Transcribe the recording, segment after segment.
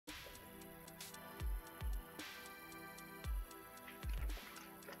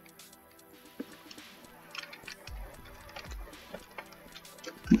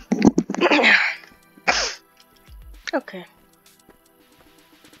Okay.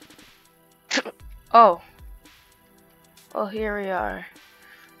 Oh. Well, here we are.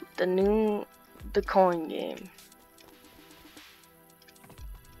 The new TheCoinGame.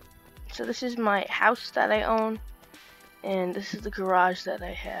 So this is my house that I own, and this is the garage that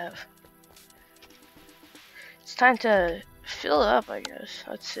I have. It's time to fill up, I guess.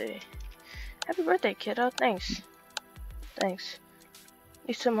 Let's see. Happy birthday, kiddo. Thanks. Thanks.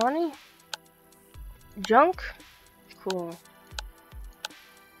 Need some money? Junk? Cool.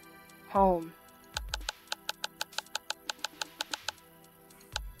 Home.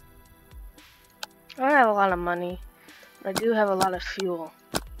 I don't have a lot of money, but I do have a lot of fuel.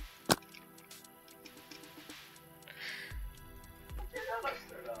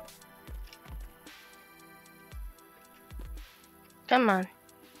 Come on.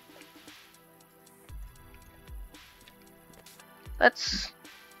 Let's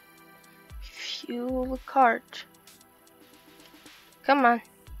fuel the cart. Come on.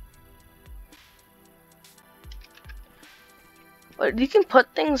 But you can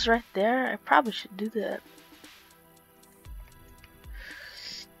put things right there. I probably should do that.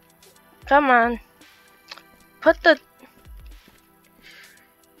 Come on. Put the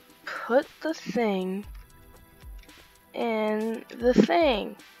thing in the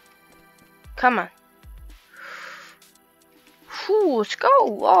thing. Come on. Whew, let's go.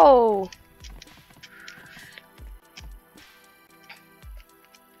 Whoa.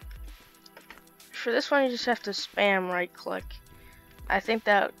 For this one, you just have to spam right click. I think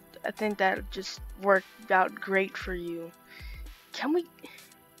that just worked out great for you. Can we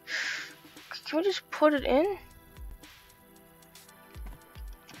just put it in?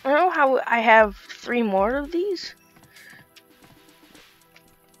 I don't know how I have 3 more of these.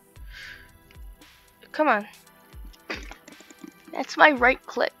 Come on. That's my right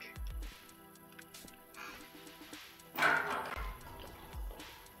click.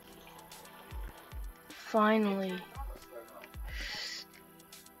 Finally.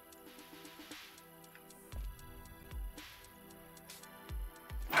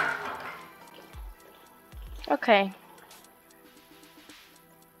 Okay.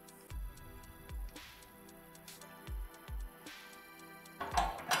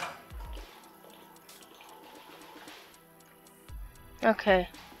 Okay.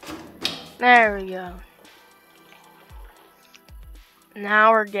 There we go.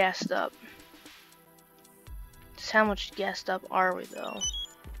 Now we're gassed up. Just how much gassed up are we though?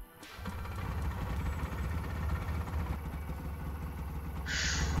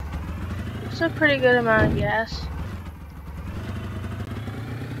 It's a pretty good amount of gas.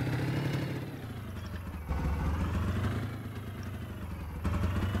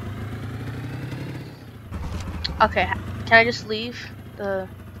 Okay, can I just leave the...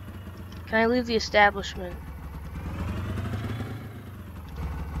 Can I leave the establishment?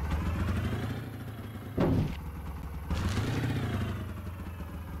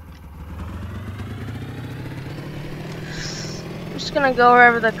 I'm just gonna go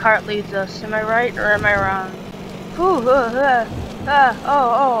wherever the cart leads us. Am I right or am I wrong? Whew, oh,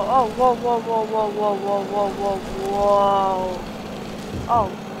 whoa, whoa, whoa, whoa, whoa, whoa, whoa, whoa, whoa.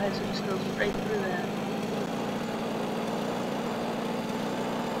 Oh, I should just go straight through that.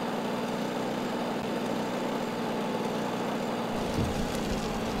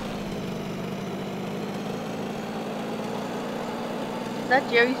 Is that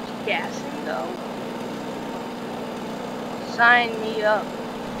Jerry's gassing though? Sign me up.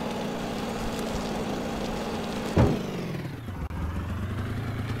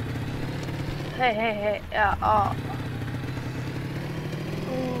 Hey, oh.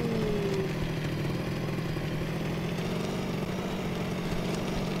 Ooh.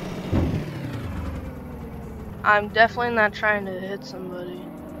 I'm definitely not trying to hit somebody.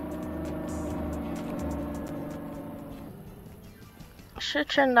 I should have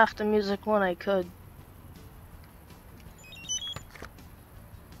turned off the music when I could.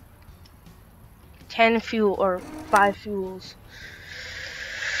 Ten fuel or 5 fuels.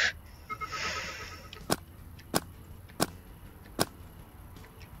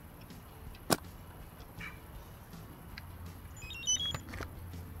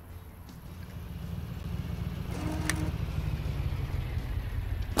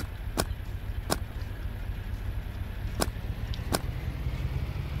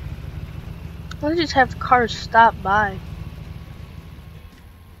 Why don't you just have cars stop by?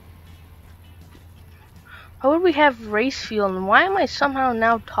 Why would we have race fuel and why am I somehow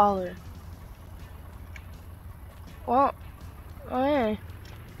now taller? Well, okay.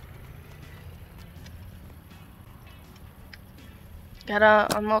 Gotta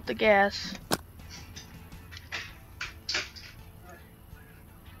unload the gas.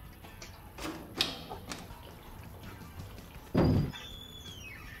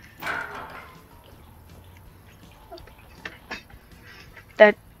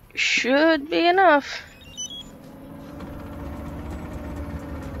 Should be enough.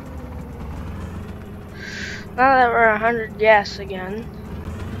 Now that we're 100 gas again.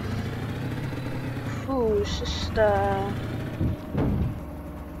 Ooh, it's just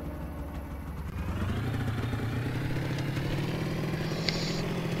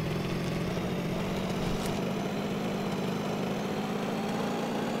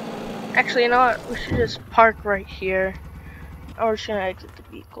actually, you know what? We should just park right here. Oh, we're just gonna exit the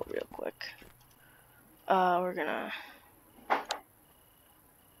vehicle real quick. We're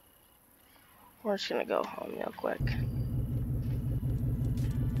just gonna go home real quick.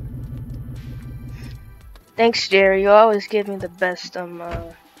 Thanks, Jerry. You always give me the best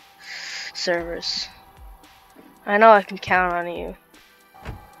service. I know I can count on you.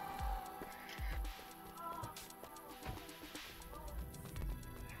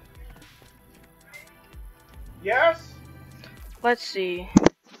 Yes? Let's see.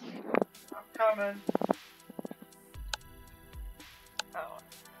 I'm coming. Oh.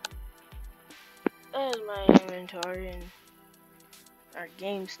 There's my inventory and our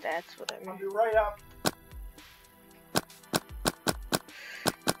game stats, whatever. I'll be right up.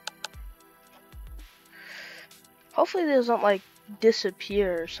 Hopefully these don't like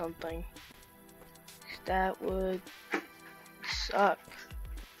disappear or something. That would suck.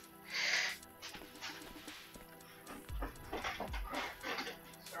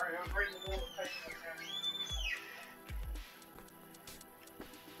 Sorry, I was raising a little tight in my hand.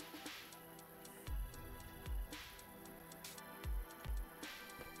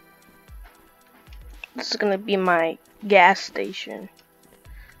 This is gonna be my gas station.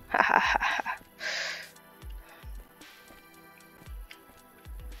 Ha ha ha ha.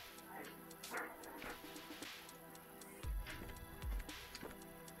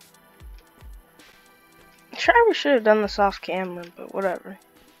 Sure, we should have done this off camera, but whatever.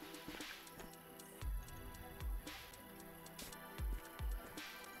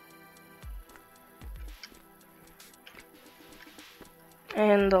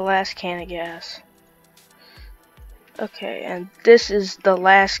 And the last can of gas. Okay, and this is the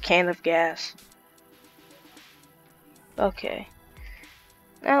last can of gas. Okay.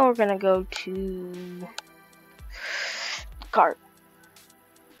 Now we're gonna go to cart.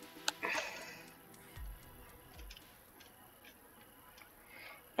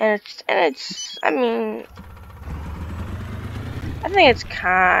 And it's I mean I think it's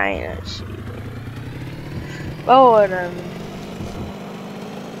kinda cheating. But whatever.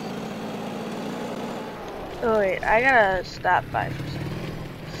 Oh wait, I gotta stop by for a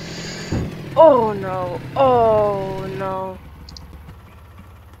second. Oh no, oh no.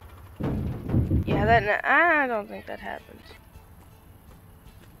 Yeah, I don't think that happens.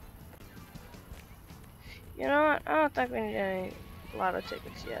 You know what, I don't think we need any lotto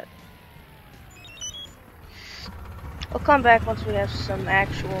tickets yet. We'll come back once we have some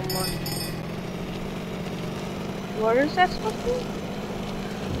actual money. What is that supposed to be?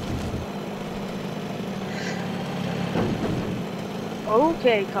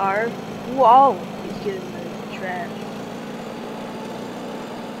 Okay, car. Whoa, he's getting the trash.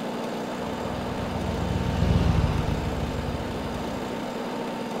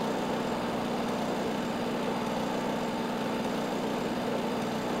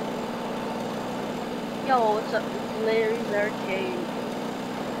 Yo, what's up? It's Larry's Arcade.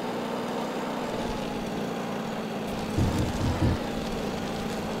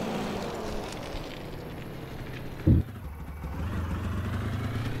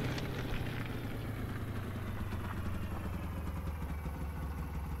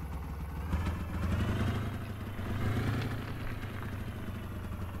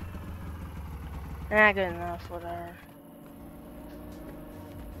 Nah, good enough, whatever.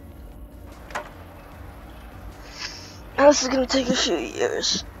 This is gonna take a few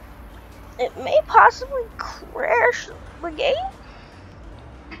years. It may possibly crash the game.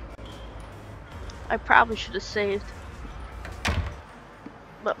 I probably should have saved.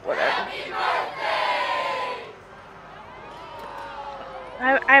 But whatever.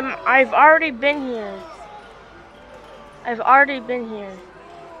 I've already been here. I've already been here.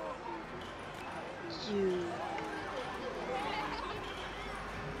 You.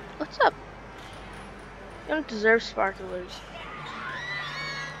 What's up? You don't deserve sparklers.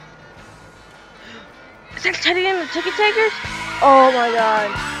 Is that Teddy and the Ticket Takers? Oh my god.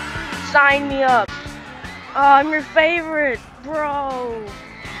 Sign me up. Oh, I'm your favorite, bro.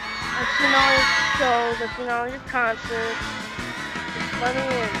 I've seen all your shows, I've seen all your concerts. Just let me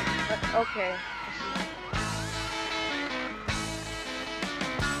in. Okay.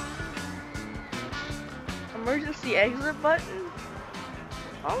 Emergency exit button?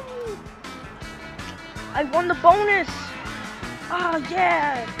 Oh, I won the bonus. Oh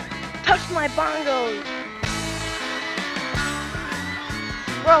yeah, touch my bongos.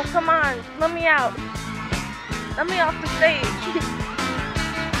 Bro, come on, let me out. Let me off the stage.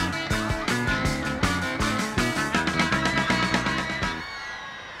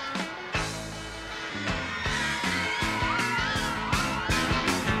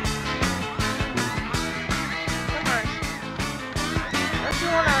 You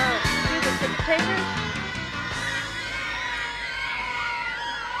wanna do the ticket takers?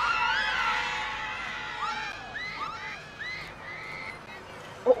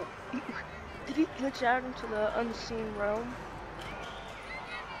 Oh, did he glitch out into the unseen realm?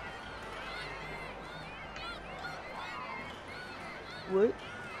 What?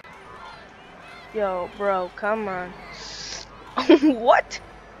 Yo, bro, come on. What?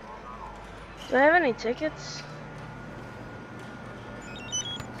 Do I have any tickets?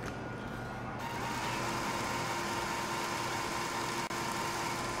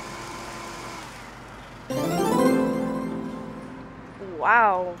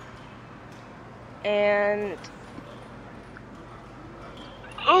 Wow. And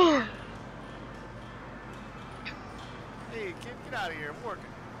Hey, kid, get out of here. I'm working.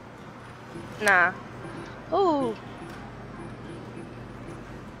 nah. Ooh.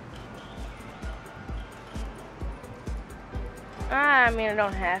 I mean, I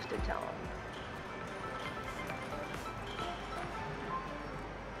don't have to tell him.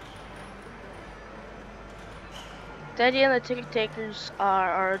 Daddy and the ticket takers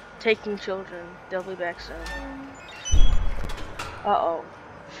are taking children. They'll be back soon. Uh-oh.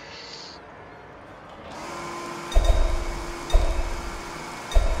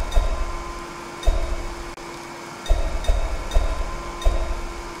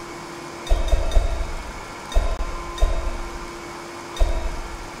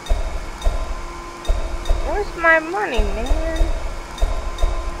 Where's my money, man?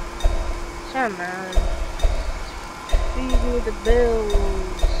 Come on. Feed me the bills.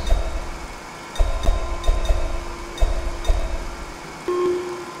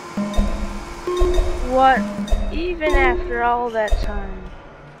 What? Even after all that time.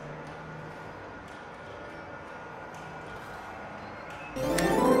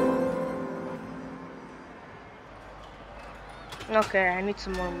 Okay, I need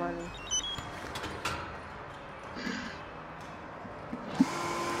some more money.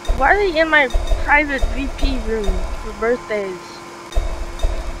 Why are they in my private VP room for birthdays?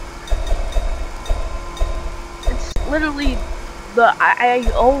 It's literally the I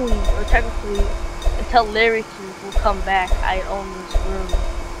own, or technically, until Larry will come back, I own this room.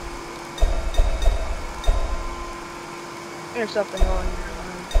 There's something on there.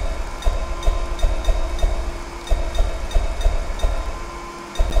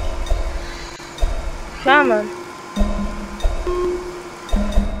 Come on.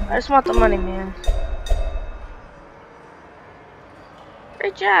 I just want the money, man.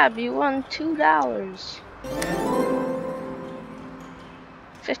 Great job, you won $2.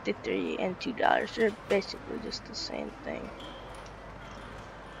 53 and $2. They're basically just the same thing.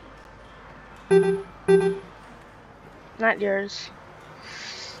 Not yours.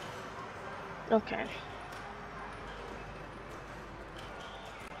 Okay.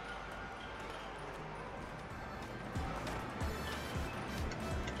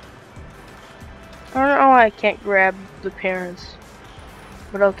 I don't know why I can't grab the parents,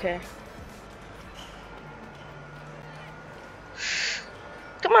 but okay.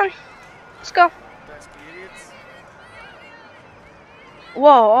 Come on, let's go. Pesky idiots.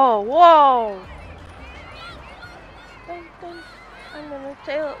 Whoa, oh, whoa! Dun, dun. I'm gonna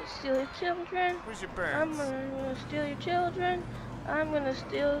steal your children. Where's your I'm parents? gonna steal your children. I'm gonna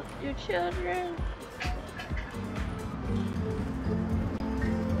steal your children.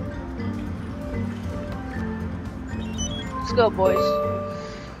 Let's go, boys.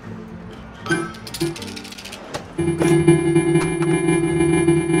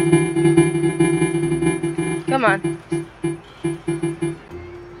 Come on.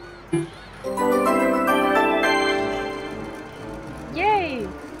 Yay!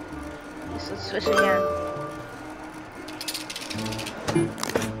 Let's switch again.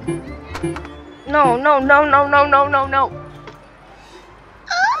 No, no, no, no, no, no, no, no.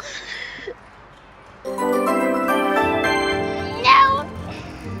 No!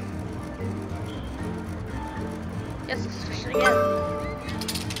 Yes, let's switch again.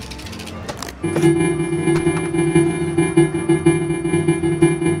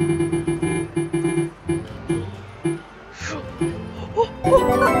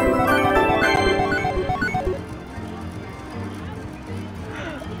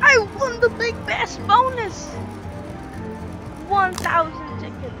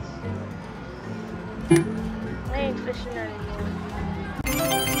 tickets. I ain't fishing anymore.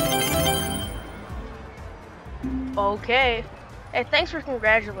 Okay. Hey, thanks for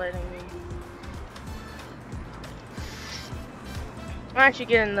congratulating me. Why don't you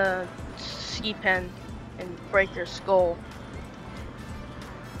get in the ski pen and break your skull,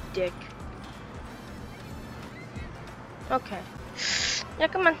 dick. Okay. Yeah,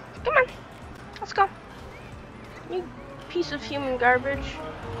 come on. Come on. Let's go. You piece of human garbage.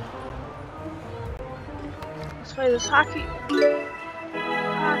 Let's play this hockey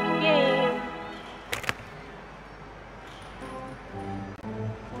game.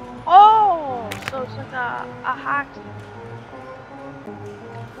 Oh, so it's like a hockey.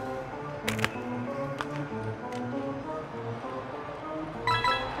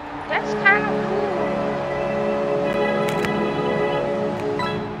 That's kind of cool.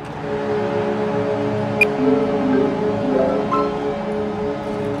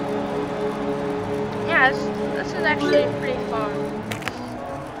 Yeah, this is actually pretty fun.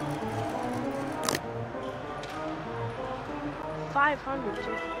 500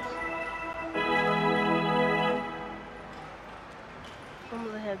 tickets. Some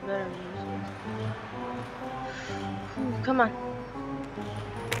of them had better music. Ooh, come on.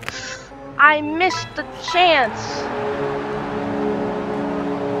 I missed the chance.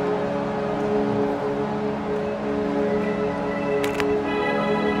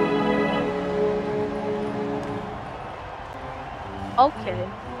 Okay.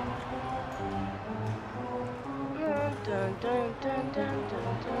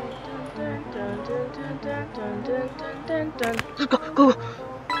 Go, go.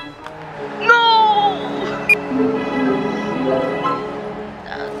 No!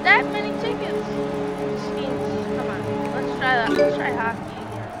 That many tickets. Come on, let's try that. Let's try hockey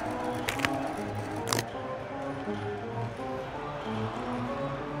again.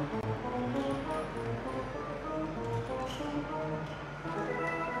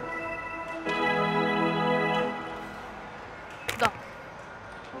 Go.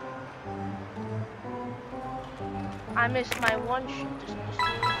 I missed my one shot.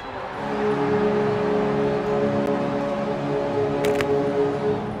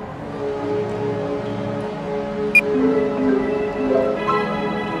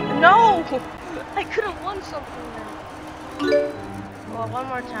 No! I could have won something now. Well, one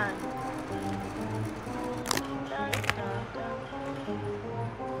more time. Dun, dun, dun.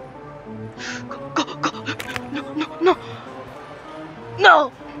 Go, go, go! No, no, no!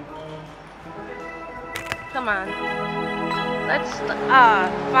 No! Come on. Let's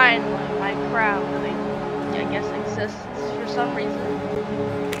find my crowd that I guess exists for some reason.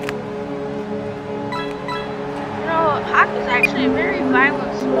 You know, hockey's actually a very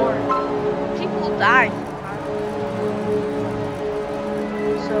violent sport. People die from hockey.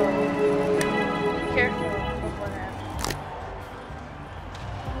 So be careful of what happens.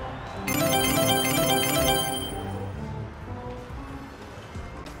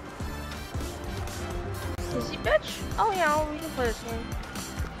 Dizzy bitch? Oh yeah, we can play this game.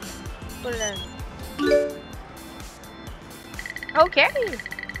 Put it in. Okay.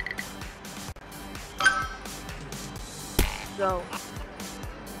 Go.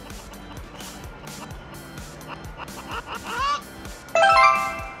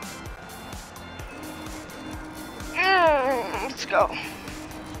 Let's go.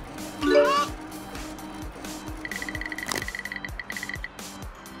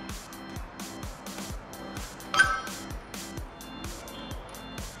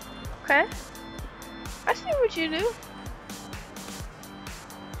 Okay. I see what you do.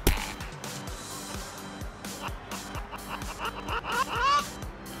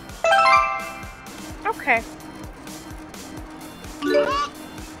 Okay.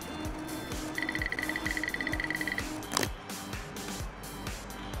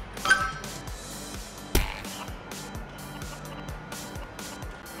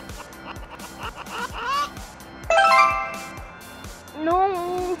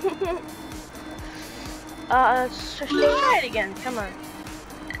 No. Let's try it again. Come on.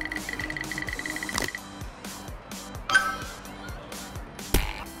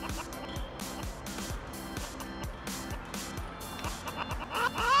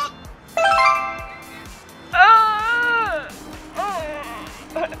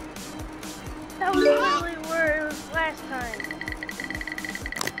 That was literally where it was last time.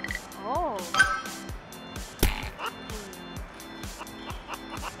 Oh.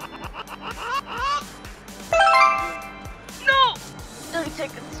 No! 30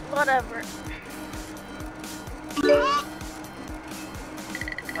 tickets, whatever.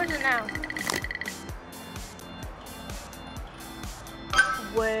 Where's it now?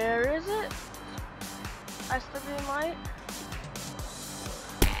 Where is it? I still green light.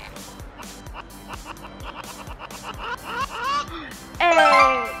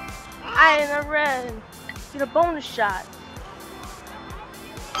 Hey! I in a red. Get a bonus shot.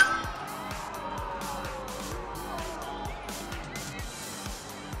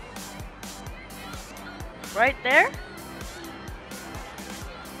 Right there?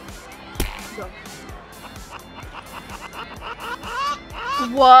 Go.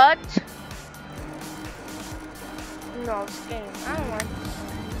 What? No, this game. I don't like this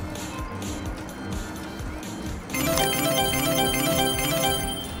game.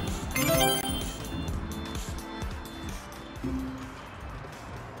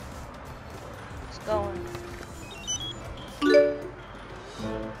 It's going.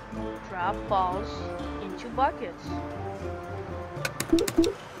 Drop balls into buckets.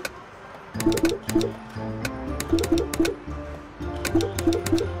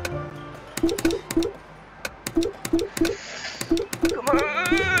 Come on,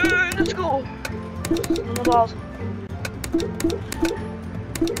 let's go. On the balls.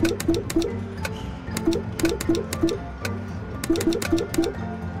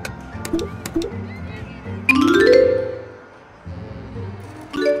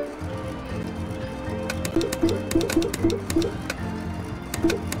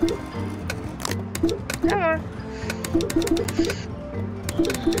 Come on.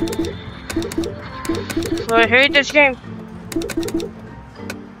 So I hate this game.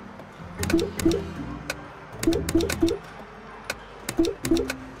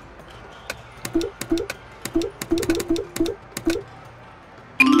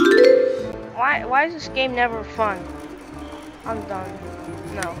 Why is this game never fun? I'm done.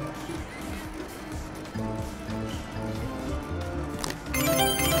 No.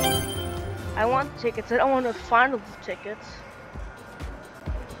 I want tickets. I don't want to find the tickets.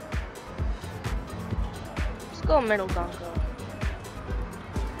 Let's go middle Dunko.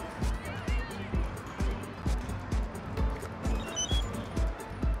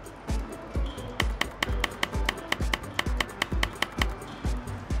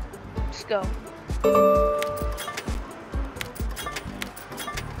 Let's go.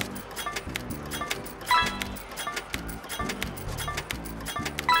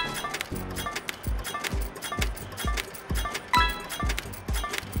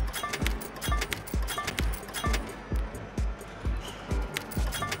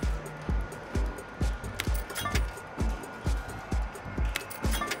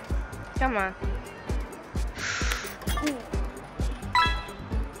 Come on.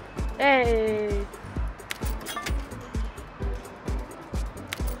 Hey.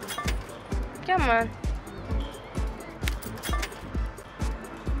 Come on.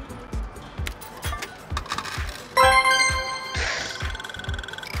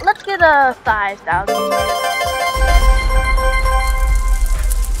 Let's get a 5,000.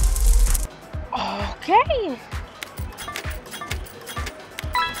 Okay.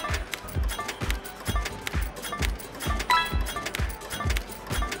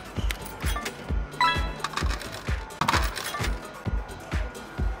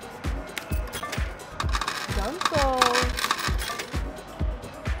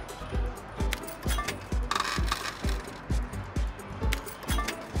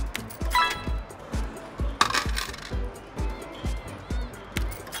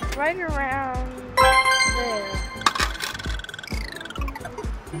 Right around there.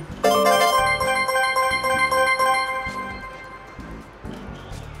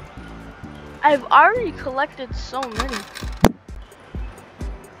 I've already collected so many.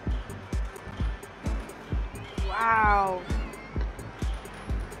 Wow.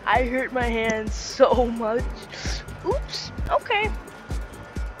 I hurt my hands so much. Oops. Okay.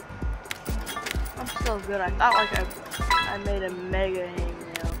 I'm still good. I thought like I made a mega hangnail.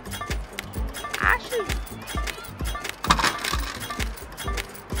 I should.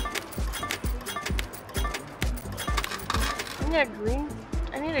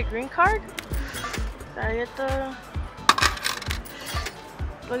 I need a green card. Did I get the?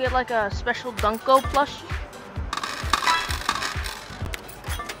 Do I get like a special Dunko plushie?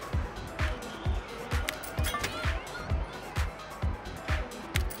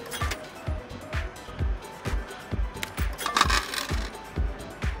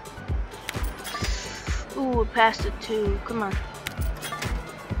 Ooh, past it too. Come on.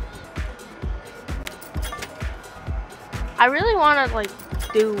 I really want to like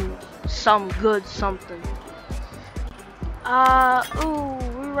do some good something. Ooh,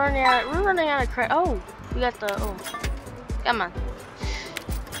 we're running out of credit. Oh, we got the. Oh, come on.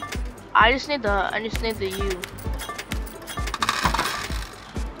 I just need the U.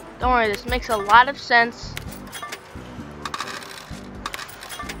 Don't worry, this makes a lot of sense.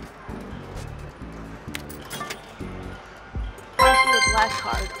 Let's see the black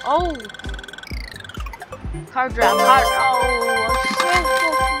card. Oh! Card drop. Card. Oh! A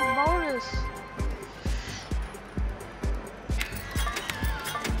simple bonus.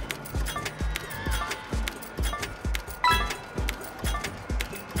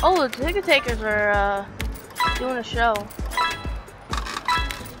 Oh, the ticket takers are doing a show.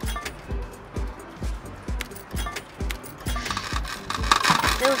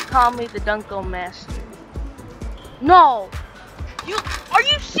 They would call me the Dunko Master. No! Are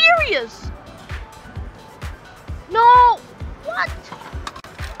you serious? No! What?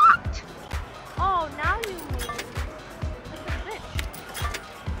 What? Oh, now you made it. Like a bitch.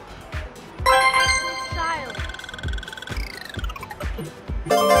 Like an absolute child.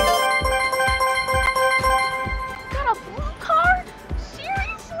 Got a blue card?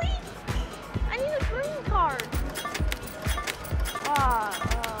 Seriously? I need a green card.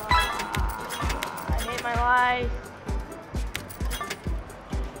 I hate my life.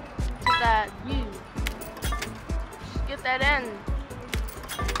 Get that, you. Just get that end.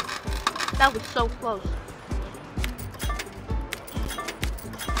 That was so close.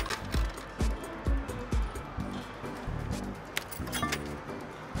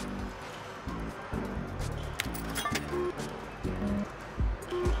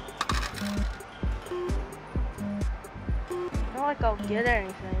 Not like I'll get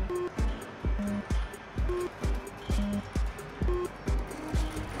anything.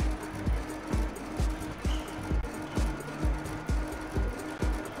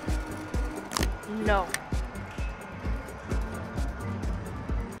 No.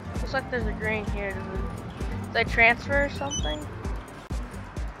 Looks like there's a green here. Did I transfer or something?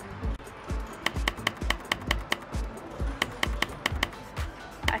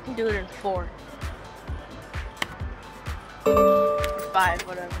 I can do it in 4. Or 5,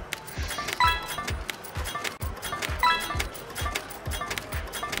 whatever.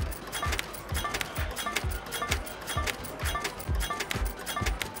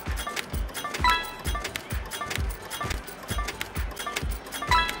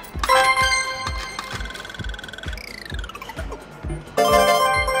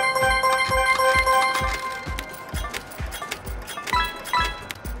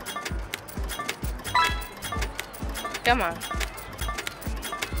 Come on.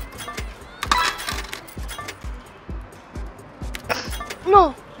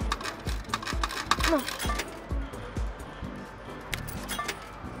 No. No.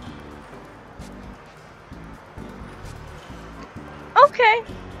 Okay.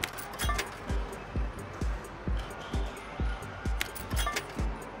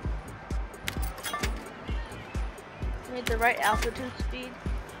 Need the right altitude speed.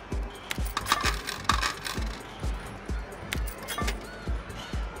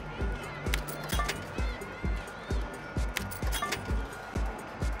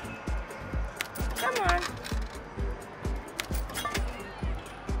 Come on.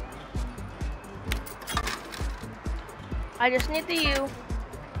 I just need the U.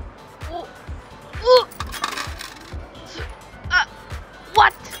 Ooh. Ooh.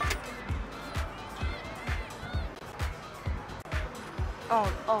 What?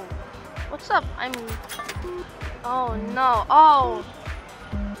 Oh. What's up? Oh no. Oh.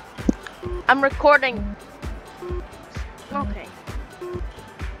 I'm recording. Okay.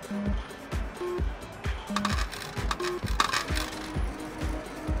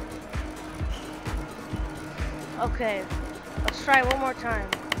 Okay, let's try one more time.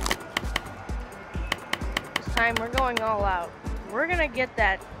 This time we're going all out. We're gonna get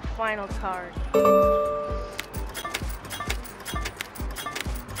that final card.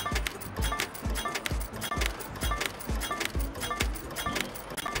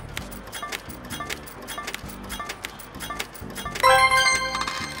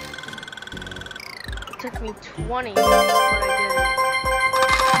 It took me 20, but I did it.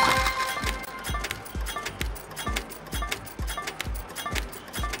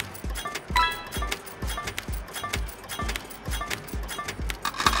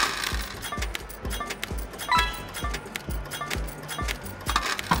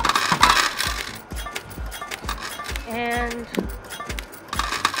 And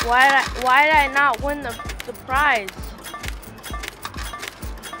why did I not win the prize?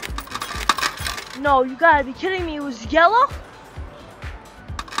 No, you gotta be kidding me, it was yellow?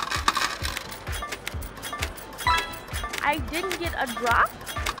 I didn't get a drop?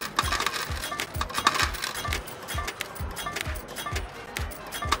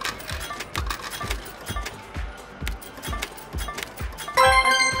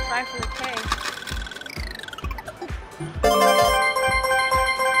 I try for the K.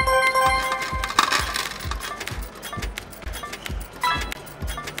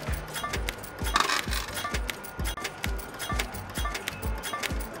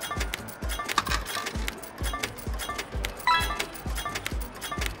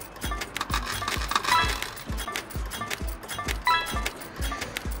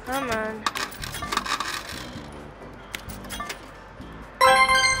 Come on.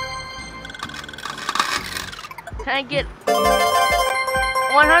 Can I get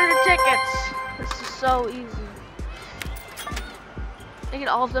 100 tickets? This is so easy. I get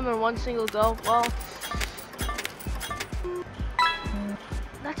all of them in one single go. Well,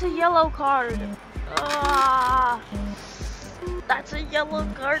 that's a yellow card. Ah, that's a yellow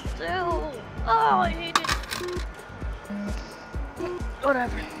card too. Oh, I hate it.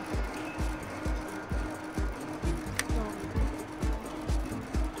 Whatever.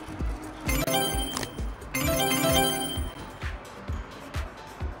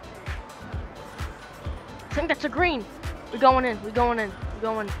 I think that's a green. We're going in. We're going in. We're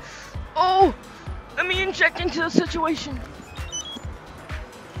going. Oh, let me inject into the situation. Hey,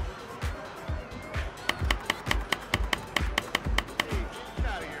 get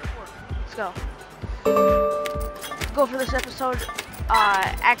out of here. I'm working. Let's go. Go for this episode.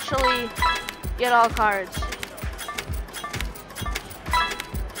 Actually, get all cards.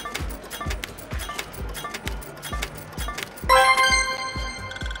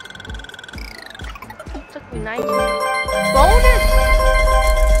 Took me 19. Bonus!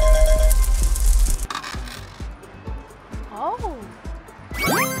 Oh.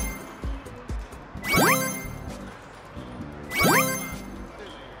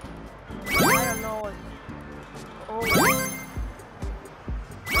 I don't know what. Oh.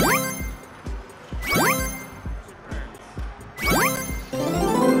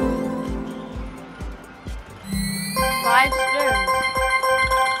 5 spins.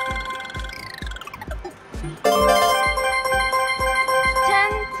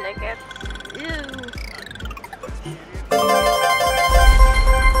 10 tickets. Ew.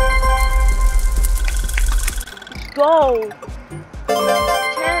 Let's go.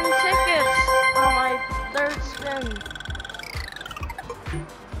 10 tickets on my 3rd spin.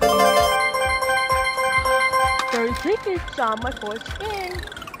 30 tickets on my 4th spin.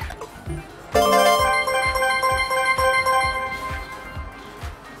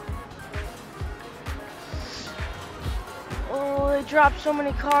 Oh, they dropped so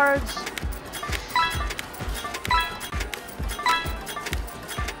many cards.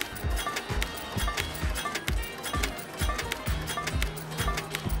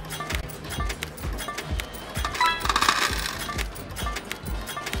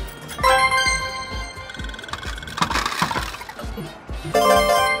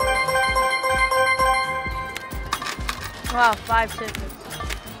 Wow, 5 tickets.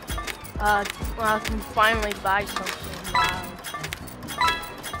 Well, I can finally buy something. Wow.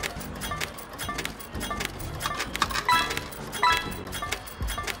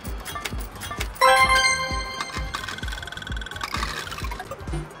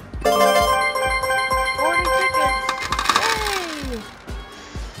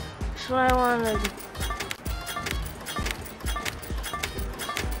 That's what I wanted.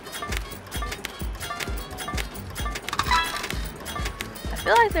 I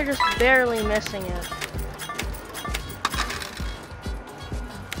feel like they're just barely missing it.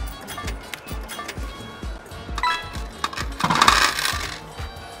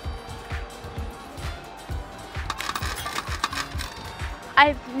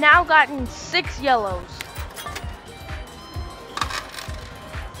 I've now gotten 6 yellows.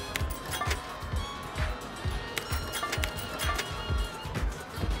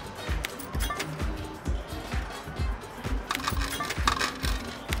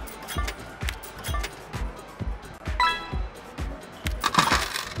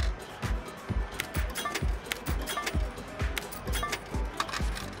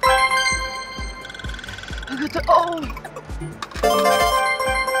 I got the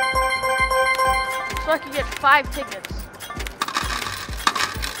so I can get 5 tickets.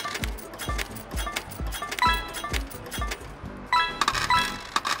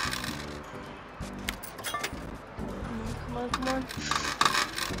 Come on, come on.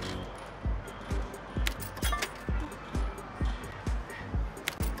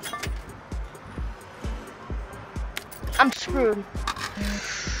 I'm screwed.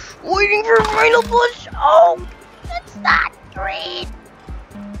 Waiting for a final push. Oh, it's not green.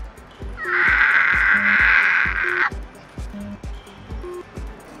 Ah!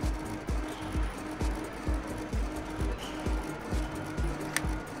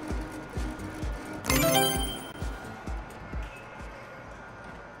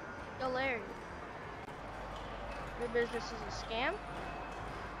 business is a scam.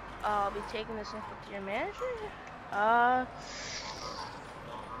 I'll be taking this info to your manager.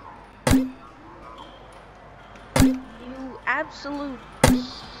 You absolute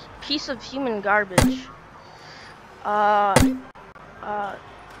piece of human garbage.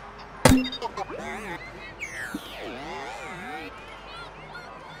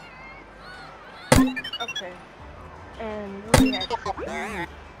 Okay. And we had...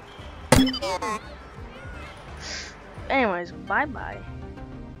 Anyways, bye-bye.